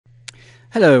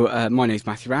Hello, my name is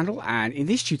Matthew Randall, and in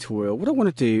this tutorial what I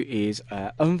want to do is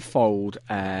unfold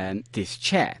this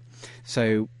chair.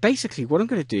 So basically what I'm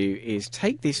going to do is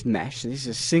take this mesh, so this is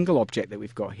a single object that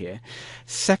we've got here,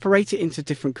 separate it into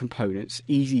different components,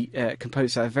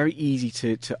 components that are very easy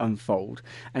to unfold,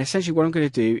 and essentially what I'm going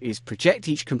to do is project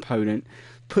each component,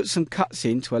 put some cuts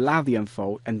in to allow the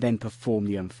unfold, and then perform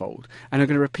the unfold. And I'm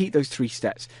going to repeat those 3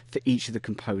 steps for each of the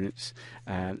components,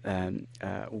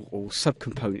 or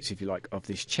subcomponents, if you like, of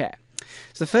this chair.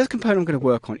 So the first component I'm going to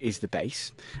work on is the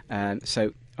base.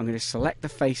 So I'm going to select the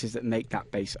faces that make that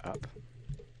base up.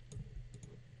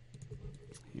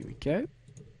 Here we go.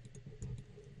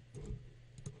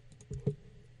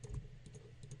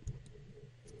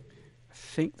 I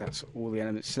think that's all the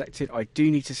elements selected. I do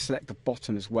need to select the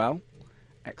bottom as well.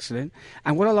 Excellent.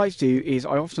 And what I like to do is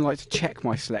I often like to check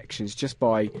my selections just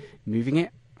by moving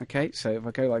it. Okay, so if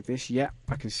I go like this, yeah,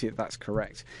 I can see that that's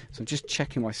correct. So I'm just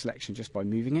checking my selection just by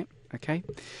moving it. Okay.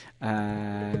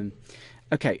 And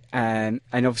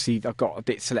obviously I've got a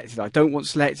bit selected I don't want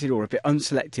selected, or a bit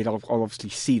unselected. I'll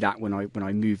obviously see that when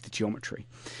I move the geometry.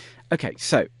 Okay,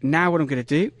 so now what I'm going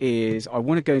to do is I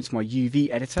want to go into my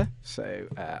UV editor. So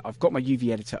I've got my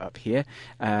UV editor up here.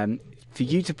 For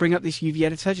you to bring up this UV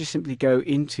editor, just simply go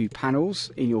into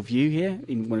panels in your view here,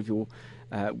 in one of your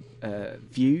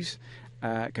views.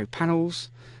 Go panels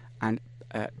and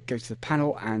go to the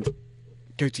panel and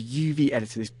go to UV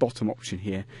editor, this bottom option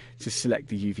here, to select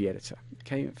the UV editor.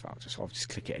 Okay, I'll just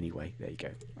click it anyway. There you go.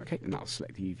 Okay, and that'll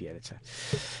select the UV editor.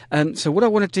 So what I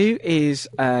want to do is,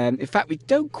 in fact, we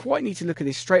don't quite need to look at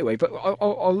this straight away, but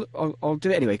I'll do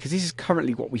it anyway because this is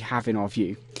currently what we have in our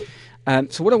view.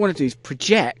 So what I want to do is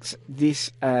project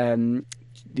this,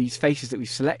 these faces that we've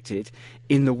selected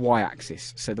in the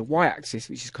y-axis. So the y-axis,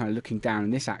 which is kind of looking down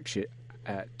in this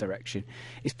direction,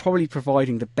 is probably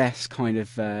providing the best kind of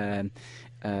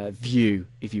view,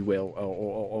 if you will,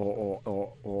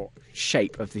 or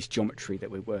shape of this geometry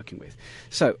that we're working with.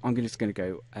 So I'm just going to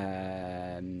go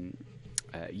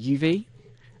UV,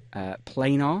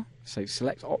 planar. So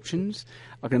select options.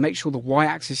 I'm going to make sure the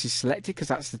y-axis is selected because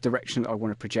that's the direction that I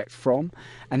want to project from.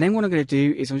 And then what I'm going to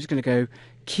do is I'm just going to go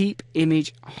keep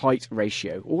image height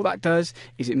ratio. All that does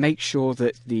is it makes sure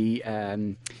that the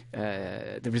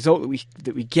result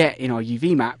that we get in our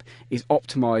UV map is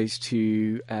optimized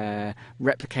to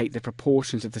replicate the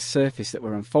proportions of the surface that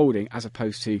we're unfolding, as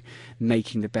opposed to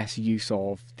making the best use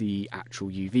of the actual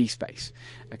UV space.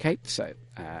 Okay, so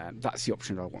that's the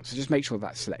option that I want. So just make sure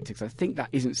that's selected because I think that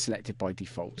isn't selected by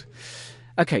default.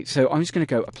 Okay, so I'm just going to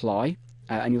go apply.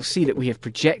 And you'll see that we have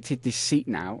projected this seat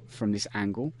now from this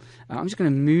angle. I'm just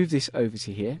going to move this over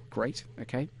to here. Great,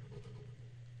 okay.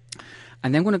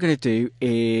 And then what I'm going to do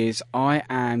is I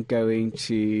am going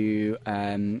to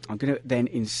then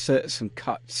insert some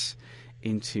cuts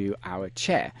into our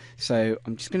chair. So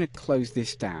I'm just going to close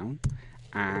this down.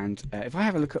 And if I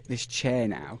have a look at this chair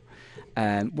now,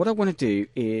 what I want to do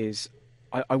is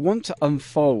I want to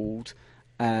unfold,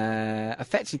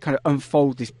 effectively kind of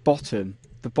unfold this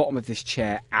the bottom of this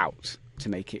chair out to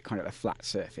make it kind of a flat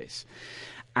surface.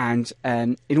 And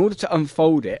in order to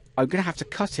unfold it, I'm going to have to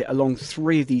cut it along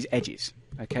 3 of these edges.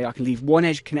 Okay, I can leave one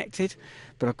edge connected,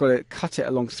 but I've got to cut it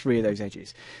along 3 of those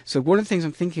edges. So one of the things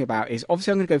I'm thinking about is,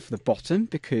 obviously I'm going to go for the bottom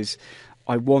because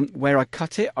I want, where I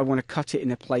cut it, I want to cut it in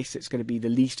a place that's going to be the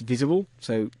least visible.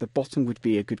 So the bottom would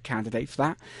be a good candidate for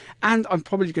that. And I'm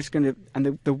probably just going to,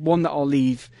 and the one that I'll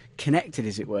leave connected,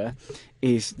 as it were,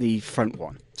 is the front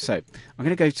one. So I'm going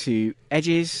to go to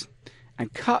edges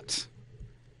and cut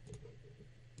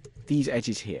these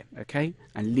edges here, okay,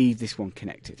 and leave this one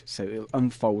connected. So it'll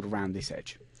unfold around this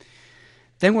edge.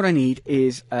 Then what I need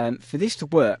is, for this to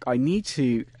work, I need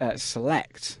to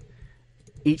select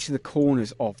each of the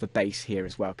corners of the base here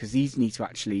as well, because these need to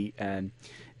actually,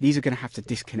 these are going to have to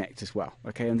disconnect as well.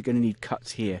 Okay, I'm going to need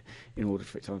cuts here in order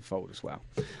for it to unfold as well.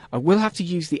 I will have to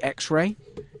use the X-ray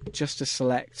just to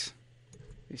select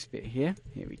this bit here.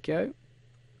 Here we go.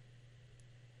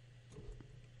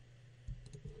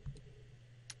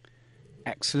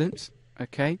 Excellent.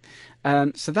 Okay,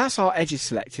 so that's our edges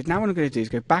selected. Now what I'm going to do is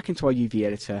go back into our UV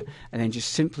editor and then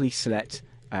just simply select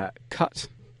cut.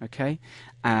 Okay,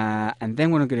 and then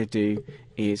what I'm going to do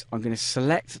is I'm going to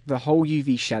select the whole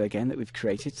UV shell again that we've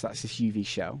created. So that's this UV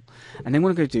shell. And then what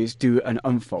I'm going to do is do an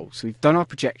unfold. So we've done our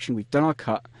projection, we've done our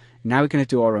cut. Now we're going to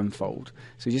do our unfold.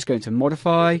 So we're just going to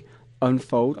modify,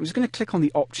 unfold. I'm just going to click on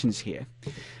the options here.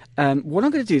 What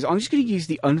I'm going to do is I'm just going to use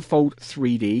the Unfold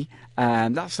 3D.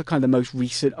 That's the kind of the most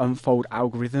recent Unfold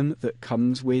algorithm that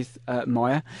comes with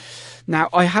Maya. Now,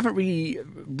 I haven't really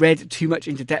read too much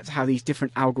into depth how these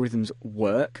different algorithms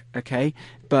work, okay?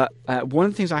 But one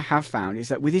of the things I have found is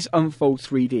that with this Unfold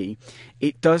 3D,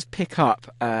 it does pick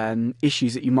up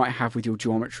issues that you might have with your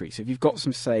geometry. So if you've got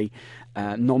some, say,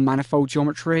 non-manifold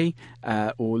geometry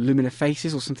or luminar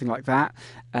faces or something like that,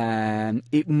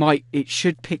 it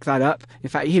should pick that up. In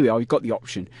fact, here we are, we've got the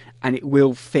option, and it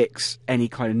will fix any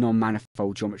kind of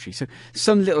non-manifold geometry. So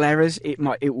some little errors, it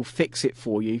will fix it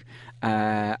for you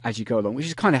as you go along, which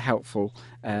is kind of helpful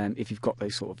if you've got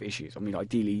those sort of issues. I mean,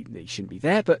 ideally they shouldn't be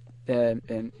there, but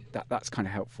that's kind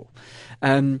of helpful.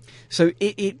 So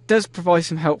it does provide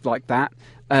some help like that.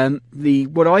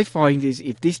 What I find is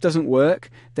if this doesn't work,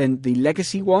 then the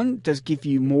legacy one does give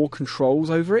you more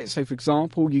controls over it. So for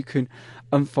example, you can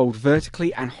unfold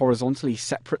vertically and horizontally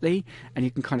separately, and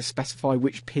you can kind of specify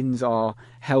which pins are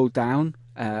held down,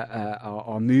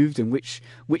 are moved, and which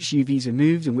UVs are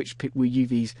moved and which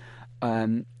UVs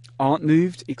aren't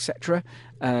moved, etc.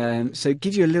 So it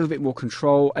gives you a little bit more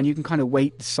control, and you can kind of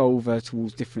weight the solver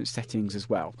towards different settings as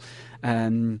well.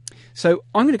 So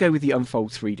I'm going to go with the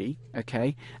Unfold 3D,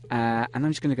 okay, and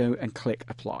I'm just going to go and click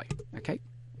Apply, okay.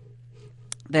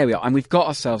 There we are, and we've got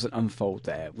ourselves an Unfold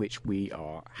there, which we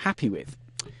are happy with.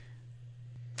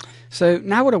 So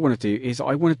now what I want to do is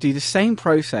I want to do the same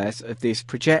process of this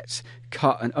project,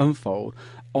 cut and unfold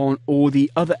on all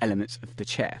the other elements of the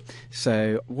chair.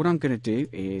 So what I'm going to do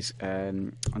is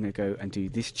I'm going to go and do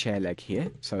this chair leg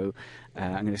here. So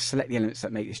I'm going to select the elements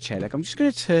that make this chair leg. I'm just going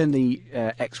to turn the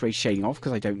X-ray shading off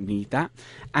because I don't need that.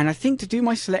 And I think to do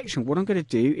my selection, what I'm going to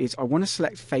do is I want to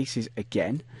select faces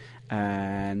again.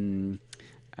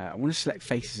 I want to select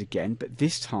faces again, but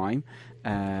this time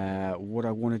what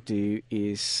I want to do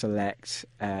is select,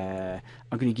 I'm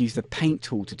going to use the paint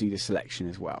tool to do the selection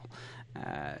as well.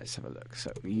 Let's have a look.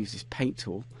 So we use this paint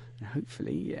tool, and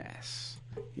hopefully, yes,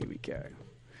 here we go.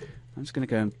 I'm just going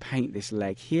to go and paint this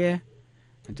leg here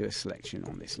and do a selection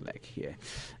on this leg here.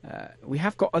 We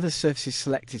have got other surfaces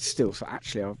selected still, so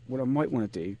actually what I might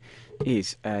want to do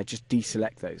is just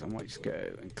deselect those. I might just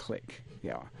go and click,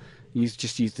 yeah,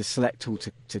 just use the select tool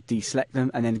to deselect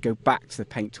them, and then go back to the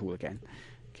paint tool again.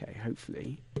 Okay,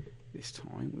 hopefully this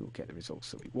time we will get the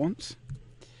results that we want.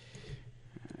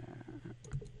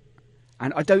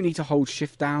 And I don't need to hold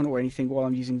shift down or anything while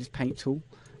I'm using this paint tool.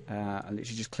 I'm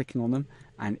literally just clicking on them,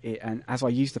 and as I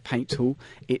use the paint tool,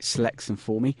 it selects them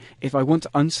for me. If I want to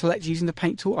unselect using the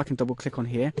paint tool, I can double click on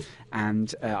here,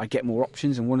 and I get more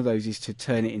options, and one of those is to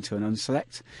turn it into an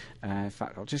unselect. In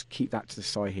fact, I'll just keep that to the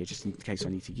side here just in case I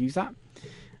need to use that.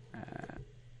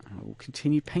 I will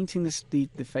continue painting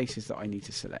the faces that I need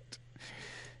to select.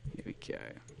 Here we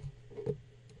go.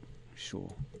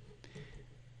 Sure.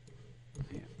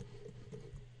 Yeah.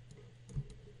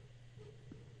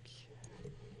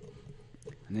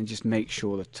 And then just make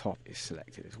sure the top is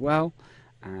selected as well.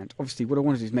 And obviously what I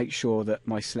want to do is make sure that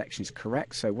my selection is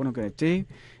correct. So what I'm going to do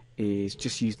is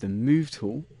just use the move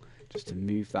tool just to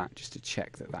move that, just to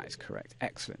check that that is correct.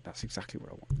 Excellent, that's exactly what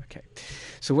I want. Okay,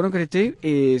 so what I'm going to do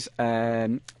is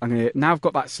now I've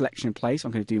got that selection in place,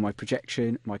 I'm going to do my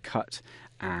projection, my cut,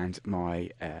 and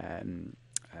my and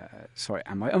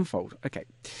my unfold. Okay,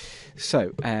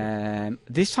 so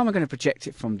this time I'm going to project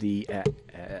it from the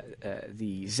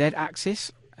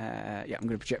Z-axis. I'm going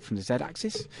to project from the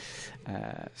Z-axis. So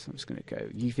I'm just going to go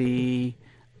UV,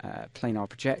 planar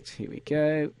project. Here we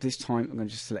go. This time I'm going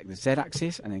to just select the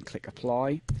Z-axis and then click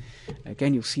Apply.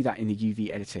 Again, you'll see that in the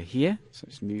UV editor here. So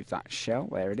just move that shell.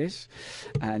 There it is.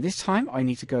 This time I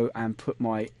need to go and put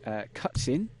my cuts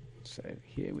in. So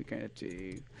here we're going to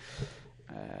do.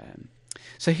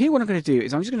 So here what I'm going to do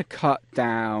is I'm just going to cut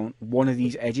down one of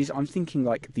these edges. I'm thinking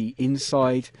like the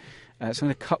inside. So I'm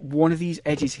going to cut one of these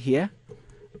edges here.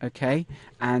 Okay,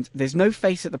 and there's no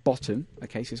face at the bottom.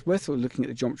 Okay, so it's worth looking at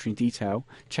the geometry in detail,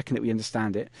 checking that we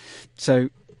understand it. So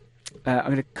I'm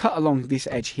going to cut along this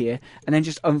edge here, and then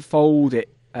just unfold it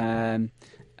around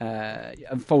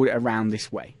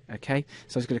this way. Okay,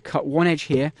 so I'm just going to cut one edge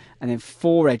here, and then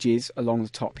 4 edges along the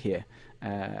top here.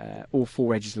 All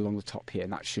 4 edges along the top here,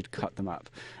 and that should cut them up.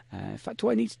 In fact,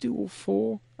 do I need to do all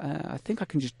 4? I think I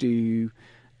can just do.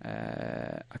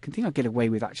 I think I'll get away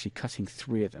with actually cutting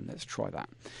 3 of them. Let's try that.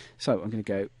 So I'm going to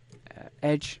go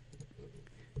edge,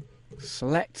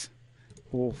 select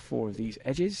all 4 of these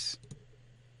edges.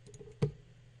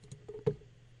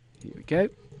 Here we go.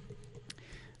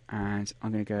 And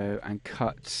I'm going to go and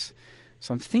cut.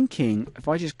 So I'm thinking if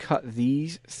I just cut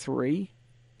these 3,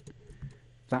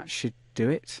 that should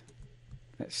do it.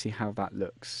 Let's see how that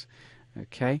looks.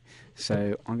 Okay,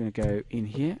 so I'm going to go in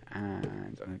here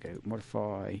and I'm going to go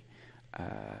modify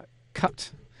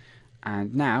cut,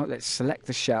 and now let's select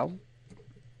the shell.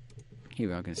 Here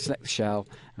we are, going to select the shell,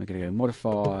 and we're going to go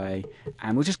modify,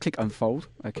 and we'll just click unfold,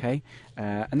 okay?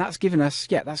 And that's given us,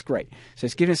 yeah, that's great. So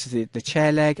it's given us the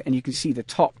chair leg, and you can see the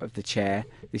top of the chair,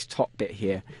 this top bit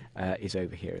here, is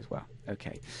over here as well.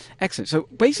 Okay, excellent. So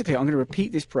basically, I'm going to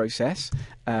repeat this process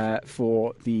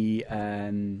for the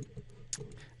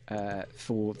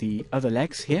other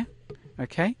legs here.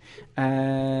 Okay,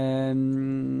 yeah,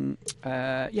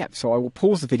 so I will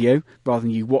pause the video rather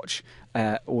than you watch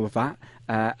all of that,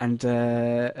 yeah,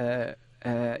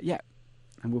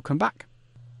 and we'll come back.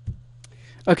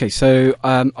 Okay, so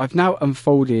I've now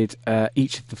unfolded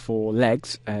each of the 4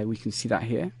 legs. We can see that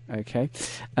here. Okay,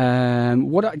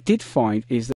 what I did find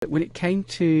is that when it came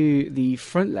to the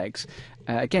front legs,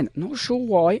 again, not sure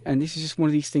why, and this is just one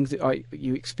of these things that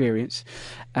you experience.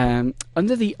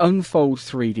 Under the unfold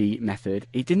 3D method,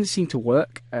 it didn't seem to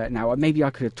work. Now, maybe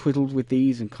I could have twiddled with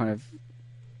these and kind of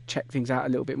check things out a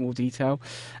little bit more detail,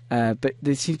 but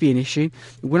there seems to be an issue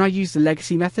when I used the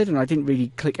legacy method, and I didn't really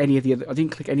click any of the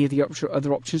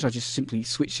other options. I just simply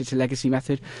switched it to legacy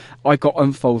method. I got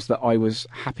unfolds that I was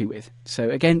happy with. So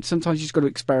again, sometimes you just got to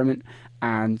experiment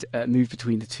and move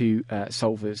between the 2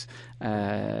 solvers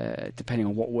depending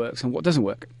on what works and what doesn't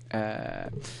work.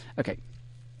 Okay.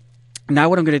 Now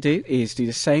what I'm going to do is do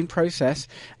the same process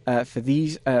for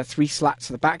these 3 slats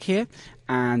at the back here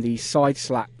and the side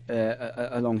slat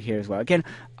along here as well. Again,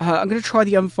 I'm going to try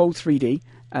the unfold 3D,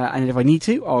 and if I need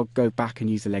to, I'll go back and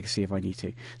use the legacy if I need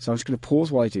to. So I'm just going to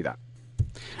pause while I do that.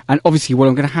 And obviously what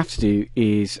I'm going to have to do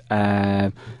is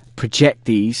project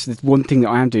these. The one thing that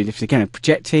I am doing is, again, I'm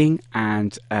projecting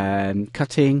and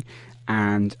cutting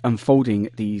and unfolding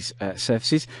these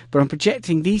surfaces, but I'm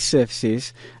projecting these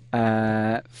surfaces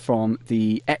from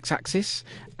the x-axis,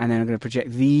 and then I'm going to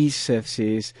project these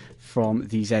surfaces from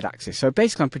the z-axis. So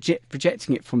basically I'm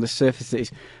projecting it from the surface that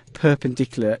is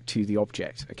perpendicular to the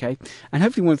object. Okay, and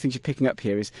hopefully one of the things you're picking up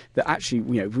here is that actually,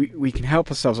 you know, we can help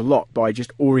ourselves a lot by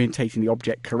just orientating the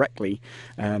object correctly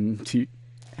to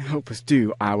help us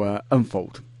do our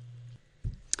unfold.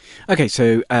 Okay,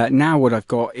 so now what I've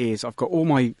got is I've got all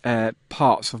my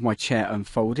parts of my chair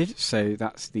unfolded. So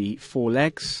that's the 4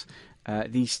 legs,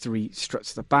 these 3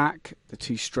 struts at the back, the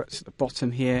 2 struts at the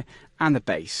bottom here, and the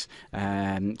base.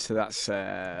 So that's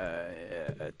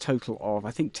a total of,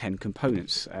 I think, 10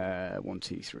 components. 1,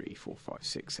 2, 3, 4, 5,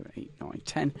 6, 7, 8, 9,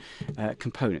 10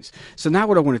 components. So now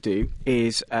what I want to do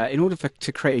is, in order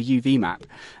to create a UV map,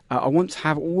 I want to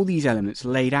have all these elements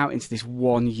laid out into this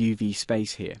one UV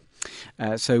space here.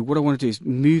 So what I want to do is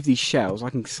move these shells. I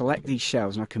can select these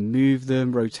shells and I can move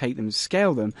them, rotate them,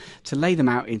 scale them to lay them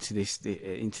out into this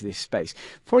space.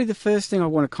 Probably the first thing I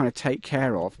want to kind of take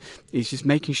care of is just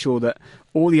making sure that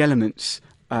all the elements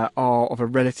are of a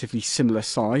relatively similar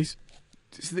size,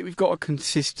 so that we've got a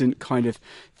consistent kind of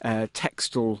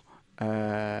textile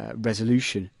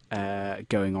resolution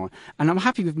going on. And I'm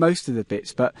happy with most of the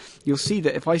bits, but you'll see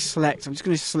that if I select, I'm just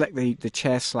going to select the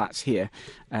chair slats here,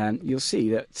 you'll see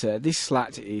that this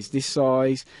slat is this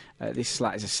size, this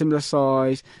slat is a similar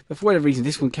size, but for whatever reason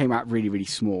this one came out really, really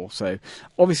small. So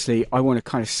obviously I want to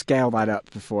kind of scale that up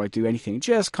before I do anything,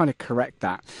 just kind of correct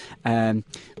that.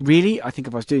 Really, I think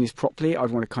if I was doing this properly, I'd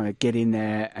want to kind of get in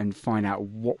there and find out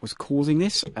what was causing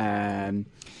this, but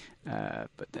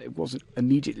it wasn't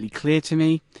immediately clear to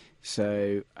me.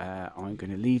 So I'm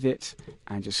going to leave it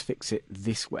and just fix it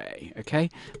this way, okay?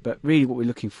 But really what we're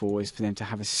looking for is for them to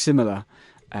have a similar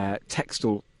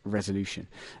textile resolution.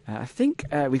 I think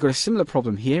we've got a similar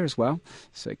problem here as well.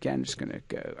 So again, I'm just going to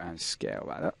go and scale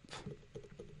that up.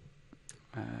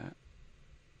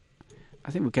 I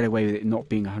think we'll get away with it not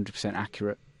being 100%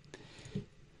 accurate.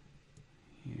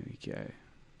 Here we go.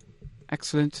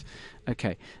 Excellent.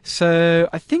 Okay, so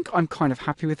I think I'm kind of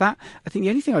happy with that. I think the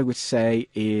only thing I would say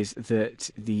is that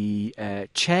the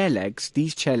chair legs,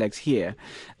 these chair legs here,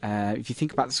 if you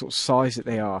think about the sort of size that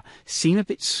they are, seem a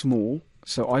bit small.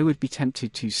 So I would be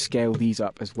tempted to scale these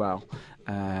up as well.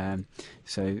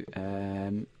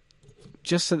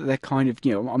 Just so that they're kind of,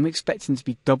 you know, I'm expecting to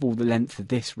be double the length of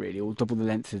this really, or double the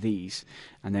length of these,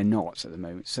 and they're not at the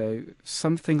moment. So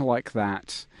something like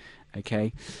that.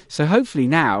 Okay, so hopefully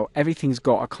now everything's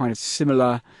got a kind of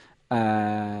similar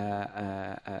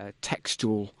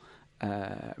textual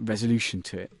resolution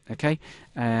to it. Okay,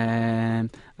 I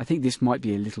think this might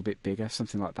be a little bit bigger,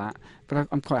 something like that, but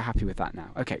I'm quite happy with that now.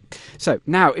 Okay, so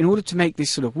now in order to make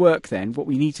this sort of work, then what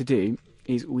we need to do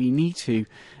is we need to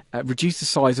reduce the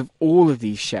size of all of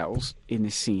these shells in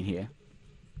this scene here.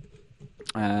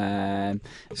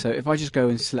 So if I just go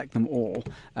and select them all,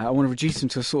 I want to reduce them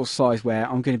to a sort of size where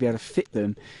I'm going to be able to fit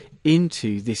them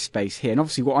into this space here. And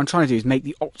obviously what I'm trying to do is make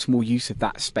the optimal use of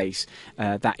that space,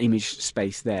 that image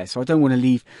space there. So I don't want to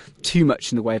leave too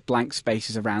much in the way of blank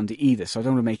spaces around it either. So I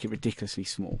don't want to make it ridiculously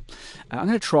small. I'm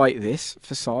going to try this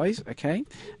for size, okay?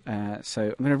 So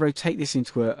I'm going to rotate this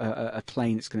into a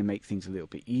plane that's going to make things a little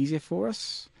bit easier for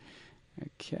us.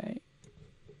 Okay.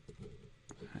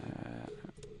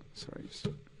 Sorry, just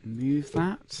move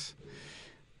that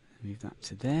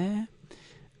to there,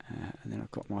 and then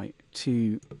I've got my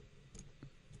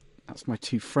that's my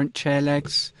two front chair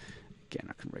legs. Again,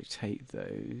 I can rotate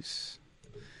those,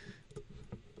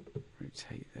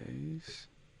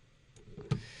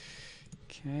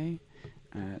 okay.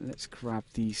 Let's grab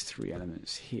these three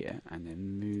elements here and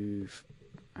then move,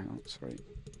 hang on, sorry,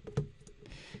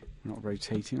 we're not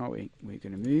rotating, are we? We're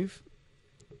going to move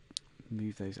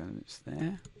those elements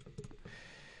there.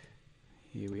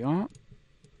 Here we are.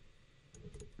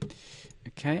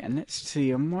 Okay, and let's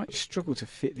see, I might struggle to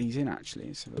fit these in actually.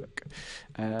 Let's have a look.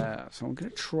 So I'm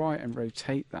going to try and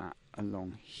rotate that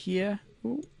along here.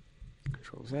 Ooh,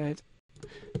 Control Z.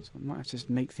 So I might have to just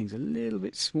make things a little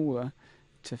bit smaller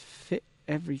to fit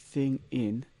everything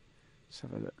in. Let's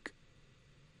have a look.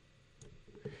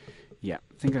 Yeah,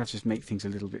 I think I'd have to just make things a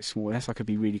little bit smaller. So I could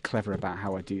be really clever about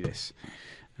how I do this.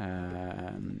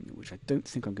 Which I don't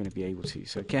think I'm going to be able to.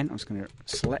 So again, I'm just going to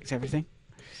select everything,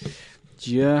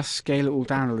 just scale it all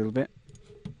down a little bit,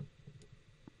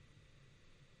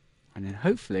 and then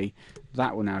hopefully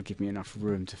that will now give me enough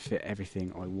room to fit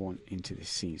everything I want into this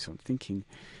scene. So I'm thinking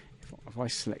if I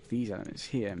select these elements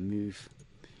here,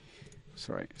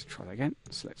 sorry, let's try that again,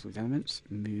 select all these elements,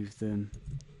 move them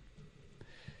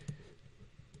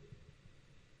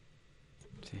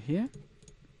to here,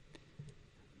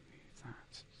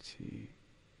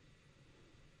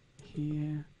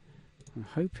 here. I'm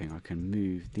hoping I can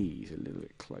move these a little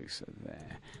bit closer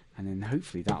there, and then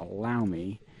hopefully that'll allow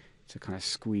me to kind of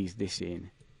squeeze this in.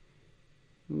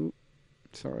 Ooh,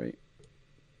 sorry,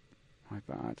 my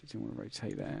bad, I didn't want to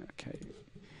rotate there. Okay,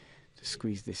 to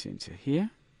squeeze this into here,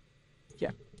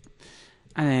 yeah,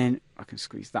 and then I can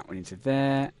squeeze that one into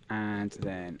there, and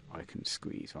then I can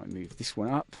squeeze, I move this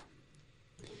one up,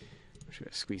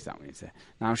 squeeze that one into there.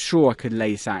 Now I'm sure I could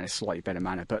lay this out in a slightly better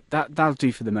manner, but that'll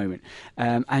do for the moment.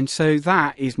 And so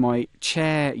that is my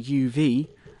chair UV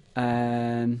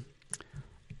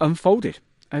unfolded.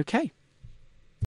 Okay.